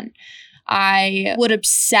someone. I would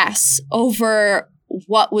obsess over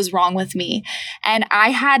what was wrong with me. And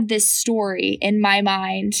I had this story in my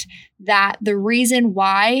mind that the reason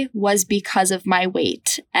why was because of my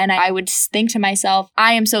weight. And I would think to myself,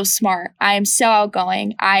 I am so smart. I am so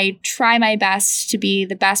outgoing. I try my best to be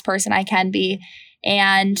the best person I can be.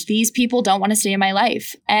 And these people don't want to stay in my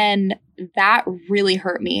life. And that really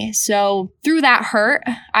hurt me. So through that hurt,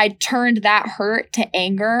 I turned that hurt to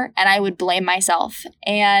anger and I would blame myself.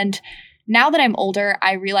 And now that I'm older,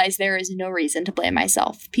 I realize there is no reason to blame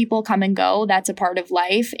myself. People come and go. That's a part of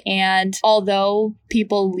life. And although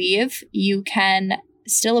people leave, you can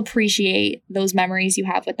still appreciate those memories you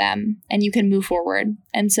have with them and you can move forward.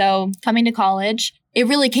 And so coming to college, it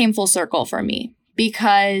really came full circle for me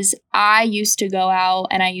because I used to go out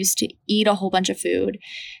and I used to eat a whole bunch of food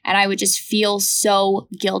and I would just feel so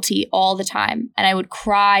guilty all the time. And I would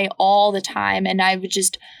cry all the time and I would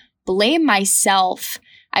just blame myself.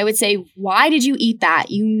 I would say, why did you eat that?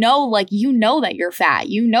 You know that you're fat.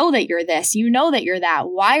 You know that you're this. You know that you're that.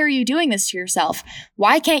 Why are you doing this to yourself?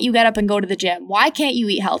 Why can't you get up and go to the gym? Why can't you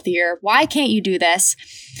eat healthier? Why can't you do this?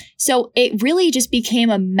 So it really just became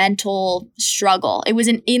a mental struggle. It was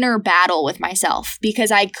an inner battle with myself because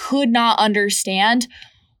I could not understand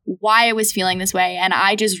why I was feeling this way. And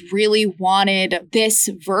I just really wanted this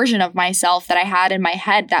version of myself that I had in my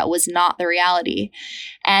head that was not the reality.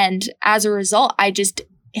 And as a result, I just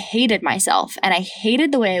hated myself and I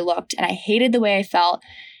hated the way I looked and I hated the way I felt.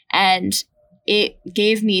 And it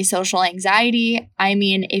gave me social anxiety. I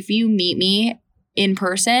mean, if you meet me in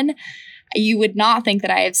person, you would not think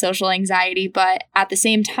that I have social anxiety. But at the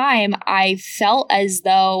same time, I felt as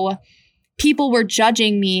though people were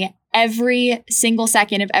judging me every single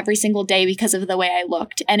second of every single day because of the way I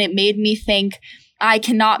looked. And it made me think, I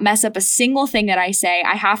cannot mess up a single thing that I say.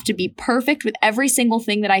 I have to be perfect with every single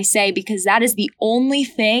thing that I say because that is the only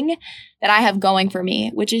thing that I have going for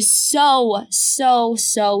me, which is so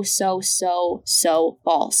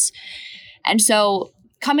false. And so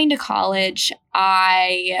coming to college,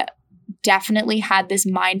 I definitely had this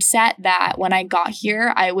mindset that when I got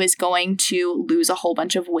here, I was going to lose a whole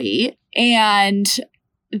bunch of weight. And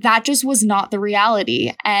that just was not the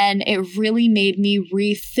reality. And it really made me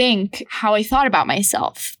rethink how I thought about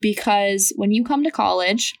myself. Because when you come to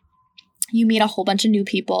college, you meet a whole bunch of new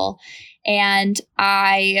people. And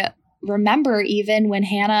I remember even when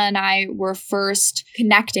Hannah and I were first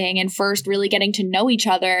connecting and first really getting to know each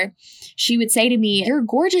other, she would say to me, "You're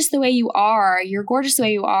gorgeous the way you are. You're gorgeous the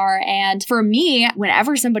way you are." And for me,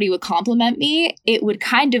 whenever somebody would compliment me, it would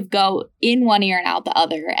kind of go in one ear and out the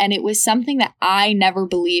other. And it was something that I never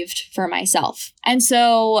believed for myself. And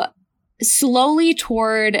so slowly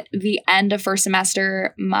toward the end of first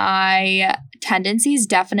semester, my tendencies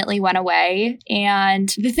definitely went away.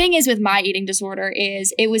 And the thing is with my eating disorder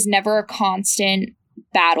is it was never a constant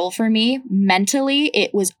battle for me. Mentally,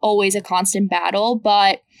 it was always a constant battle,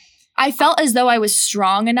 but I felt as though I was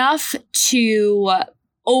strong enough to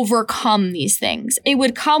overcome these things. It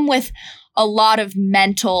would come with a lot of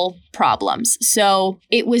mental problems. So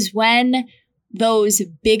it was when those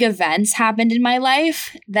big events happened in my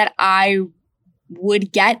life that I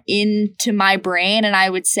would get into my brain and I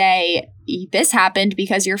would say, this happened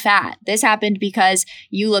because you're fat. This happened because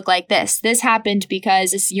you look like this. This happened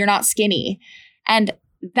because you're not skinny. And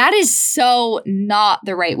that is so not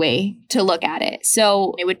the right way to look at it.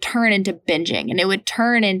 So it would turn into binging and it would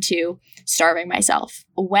turn into starving myself.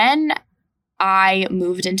 When I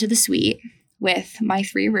moved into the suite with my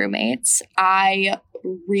 3 roommates, I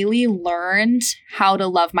really learned how to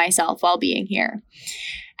love myself while being here.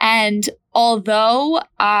 And although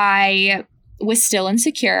I was still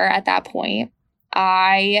insecure at that point,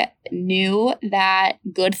 I knew that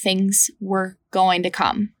good things were going to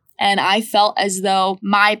come. And I felt as though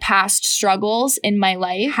my past struggles in my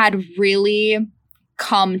life had really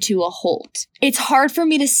come to a halt. It's hard for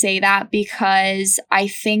me to say that because I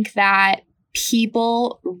think that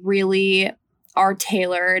people really are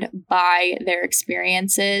tailored by their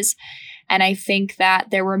experiences. And I think that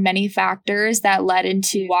there were many factors that led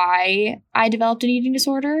into why I developed an eating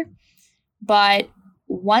disorder. But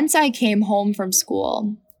once I came home from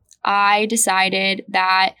school, I decided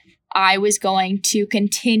that I was going to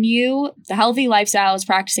continue the healthy lifestyle I was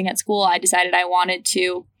practicing at school. I decided I wanted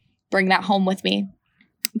to bring that home with me.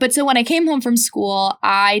 But so when I came home from school,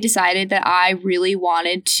 I decided that I really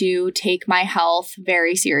wanted to take my health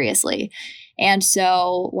very seriously. And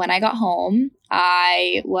so when I got home,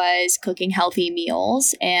 I was cooking healthy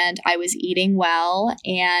meals and I was eating well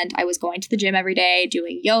and I was going to the gym every day,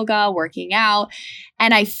 doing yoga, working out,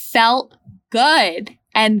 and I felt good.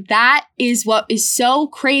 And that is what is so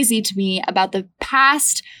crazy to me about the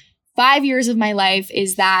past 5 years of my life,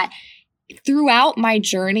 is that throughout my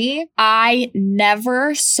journey, I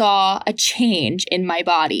never saw a change in my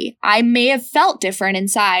body. I may have felt different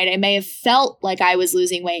inside. I may have felt like I was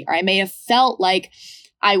losing weight, or I may have felt like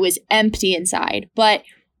I was empty inside. But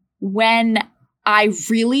when I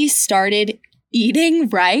really started eating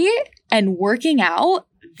right and working out,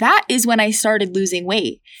 that is when I started losing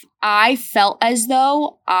weight. I felt as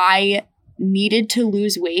though I needed to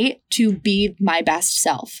lose weight to be my best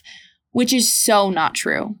self, which is so not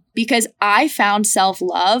true, because I found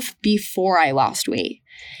self-love before I lost weight.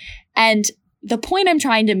 And the point I'm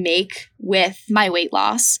trying to make with my weight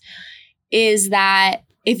loss is that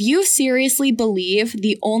if you seriously believe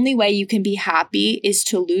the only way you can be happy is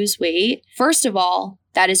to lose weight, first of all,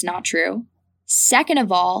 that is not true. Second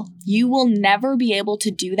of all, you will never be able to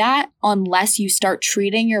do that unless you start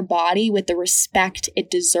treating your body with the respect it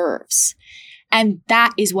deserves. And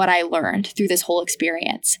that is what I learned through this whole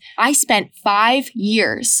experience. I spent 5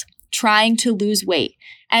 years trying to lose weight.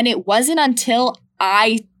 And it wasn't until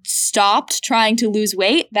I stopped trying to lose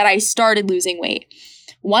weight that I started losing weight.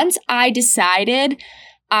 Once I decided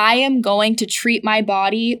I am going to treat my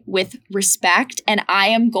body with respect and I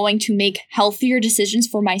am going to make healthier decisions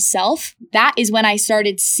for myself, that is when I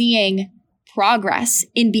started seeing progress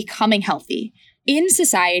in becoming healthy. In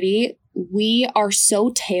society, we are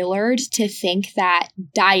so tailored to think that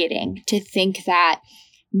dieting, to think that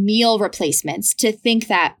meal replacements, to think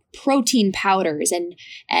that protein powders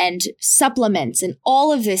and supplements and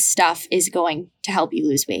all of this stuff is going to help you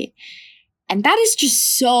lose weight. And that is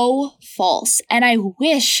just so false. And I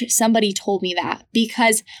wish somebody told me that,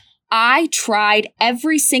 because I tried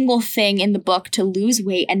every single thing in the book to lose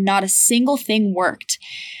weight and not a single thing worked.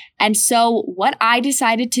 And so what I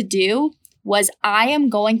decided to do was I am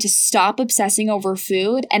going to stop obsessing over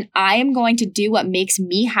food and I am going to do what makes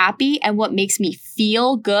me happy and what makes me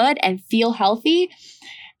feel good and feel healthy.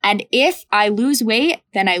 And if I lose weight,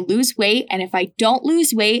 then I lose weight. And if I don't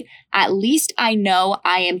lose weight, at least I know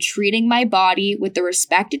I am treating my body with the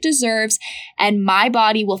respect it deserves, and my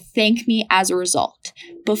body will thank me as a result.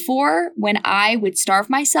 Before, when I would starve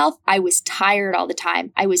myself, I was tired all the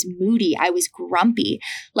time. I was moody. I was grumpy.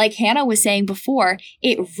 Like Hannah was saying before,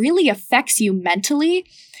 it really affects you mentally.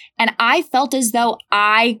 And I felt as though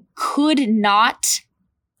I could not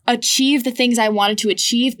achieve the things I wanted to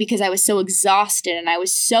achieve because I was so exhausted and I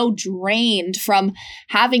was so drained from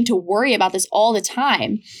having to worry about this all the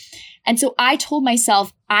time. And so I told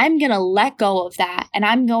myself, I'm going to let go of that and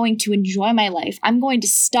I'm going to enjoy my life. I'm going to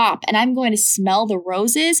stop and I'm going to smell the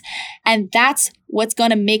roses. And that's what's going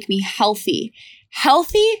to make me healthy.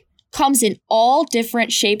 Healthy comes in all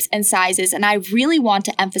different shapes and sizes. And I really want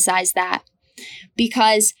to emphasize that,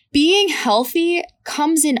 because being healthy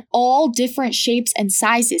comes in all different shapes and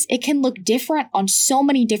sizes. It can look different on so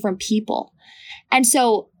many different people. And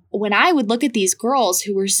so when I would look at these girls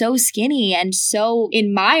who were so skinny and so,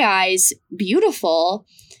 in my eyes, beautiful,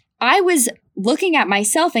 I was looking at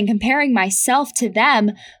myself and comparing myself to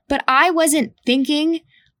them, but I wasn't thinking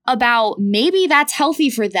about maybe that's healthy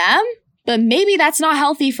for them, but maybe that's not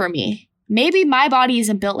healthy for me. Maybe my body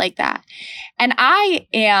isn't built like that. And I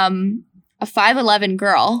am a 5'11"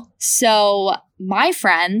 girl. So my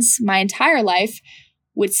friends, my entire life,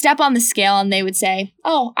 would step on the scale and they would say,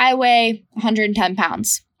 oh, I weigh 110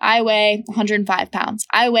 pounds. I weigh 105 pounds.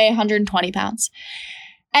 I weigh 120 pounds.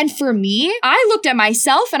 And for me, I looked at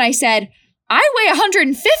myself and I said, I weigh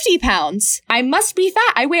 150 pounds. I must be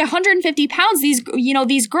fat. I weigh 150 pounds.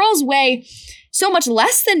 These girls weigh so much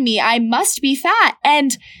less than me. I must be fat.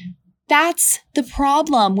 And that's the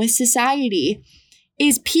problem with society,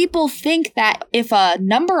 is people think that if a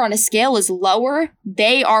number on a scale is lower,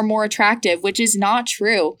 they are more attractive, which is not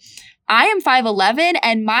true. I am 5'11"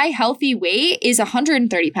 and my healthy weight is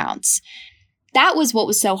 130 pounds. That was what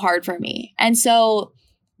was so hard for me. And so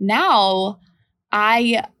now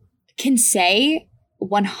I can say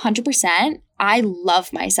 100% I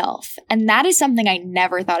love myself. And that is something I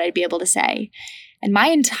never thought I'd be able to say. And my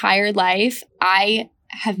entire life, I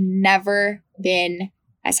have never been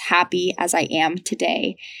as happy as I am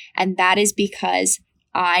today. And that is because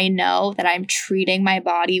I know that I'm treating my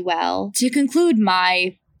body well. To conclude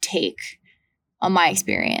my take on my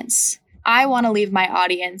experience, I want to leave my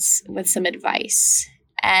audience with some advice.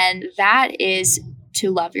 And that is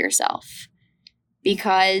to love yourself.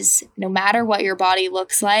 Because no matter what your body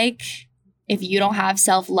looks like, if you don't have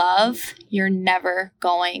self-love, you're never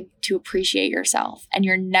going to appreciate yourself, and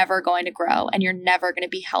you're never going to grow, and you're never going to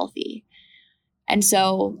be healthy. And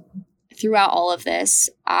so throughout all of this,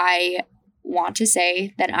 I want to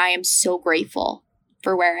say that I am so grateful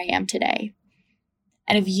for where I am today.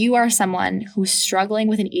 And if you are someone who's struggling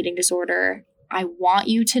with an eating disorder, I want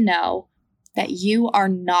you to know that you are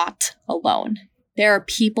not alone. There are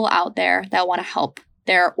people out there that want to help.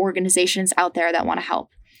 There are organizations out there that want to help.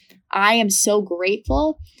 I am so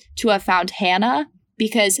grateful to have found Hannah,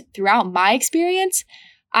 because throughout my experience,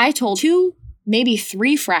 I told 2, maybe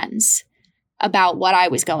 3 friends about what I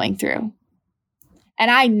was going through. And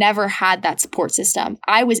I never had that support system.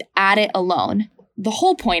 I was at it alone. The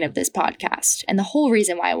whole point of this podcast, and the whole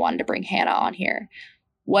reason why I wanted to bring Hannah on here,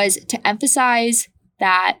 was to emphasize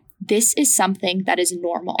that this is something that is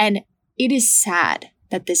normal. And it is sad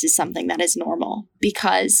that this is something that is normal,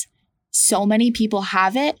 because so many people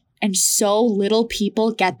have it and so little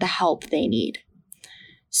people get the help they need.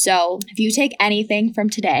 So if you take anything from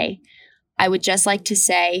today, I would just like to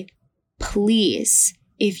say, please,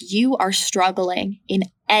 if you are struggling in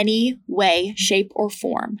any way, shape, or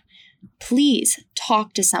form, please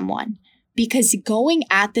talk to someone, because going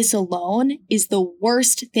at this alone is the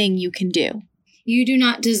worst thing you can do. You do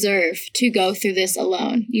not deserve to go through this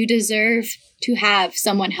alone. You deserve to have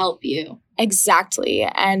someone help you. Exactly.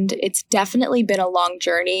 And it's definitely been a long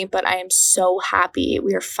journey, but I am so happy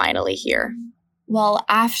we are finally here. Well,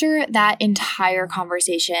 after that entire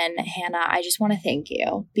conversation, Hannah, I just want to thank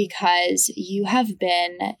you, because you have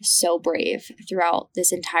been so brave throughout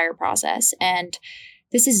this entire process. And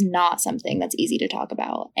this is not something that's easy to talk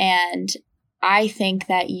about. And I think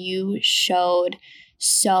that you showed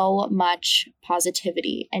so much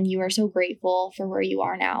positivity, and you are so grateful for where you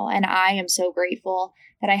are now. And I am so grateful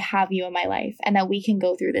that I have you in my life and that we can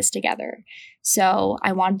go through this together. So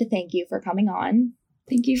I wanted to thank you for coming on.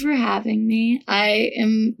 Thank you for having me. I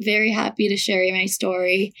am very happy to share my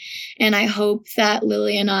story, and I hope that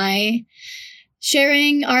Lily and I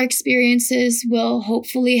sharing our experiences will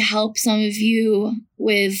hopefully help some of you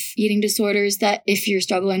with eating disorders, that if you're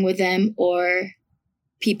struggling with them, or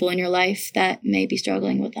people in your life that may be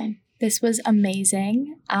struggling with them. This was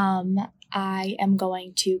amazing. I am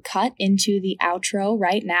going to cut into the outro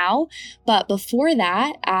right now. But before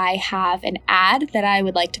that, I have an ad that I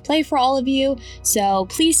would like to play for all of you. So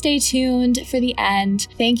please stay tuned for the end.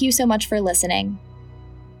 Thank you so much for listening.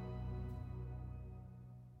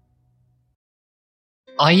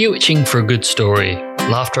 Are you itching for a good story?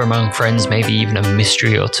 Laughter among friends, maybe even a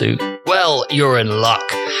mystery or two? Well, you're in luck.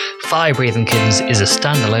 Fire Breathing Kittens is a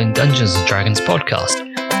standalone Dungeons & Dragons podcast.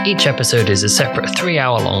 Each episode is a separate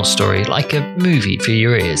 3-hour-long story, like a movie for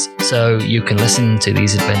your ears, so you can listen to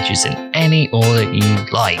these adventures in any order you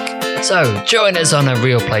like. So join us on a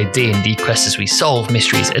real play D&D quest as we solve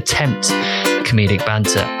mysteries, attempt comedic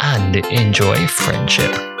banter, and enjoy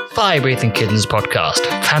friendship. Fire Breathing Kittens podcast.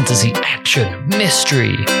 Fantasy, action,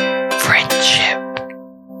 mystery, friendship.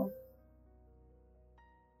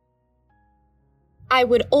 I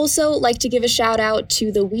would also like to give a shout out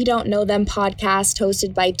to the We Don't Know Them podcast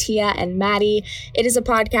hosted by Tia and Maddie. It is a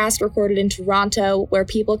podcast recorded in Toronto where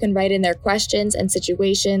people can write in their questions and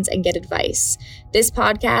situations and get advice. This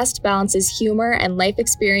podcast balances humor and life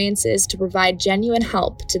experiences to provide genuine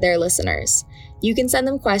help to their listeners. You can send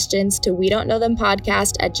them questions to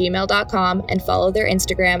wedon'tknowthempodcast@gmail.com and follow their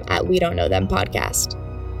Instagram at wedon'tknowthempodcast.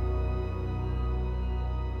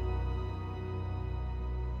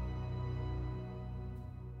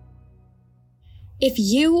 If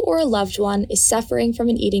you or a loved one is suffering from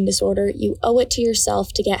an eating disorder, you owe it to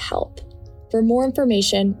yourself to get help. For more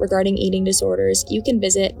information regarding eating disorders, you can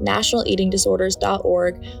visit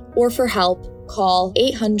nationaleatingdisorders.org, or for help, call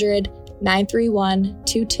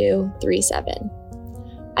 800-931-2237.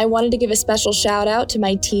 I wanted to give a special shout out to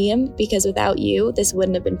my team, because without you, this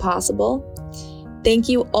wouldn't have been possible. Thank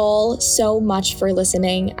you all so much for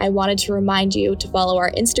listening. I wanted to remind you to follow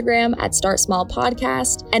our Instagram at Start Small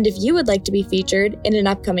Podcast. And if you would like to be featured in an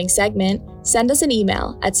upcoming segment, send us an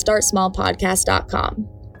email at startsmallpodcast.com.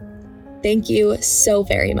 Thank you so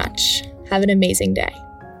very much. Have an amazing day.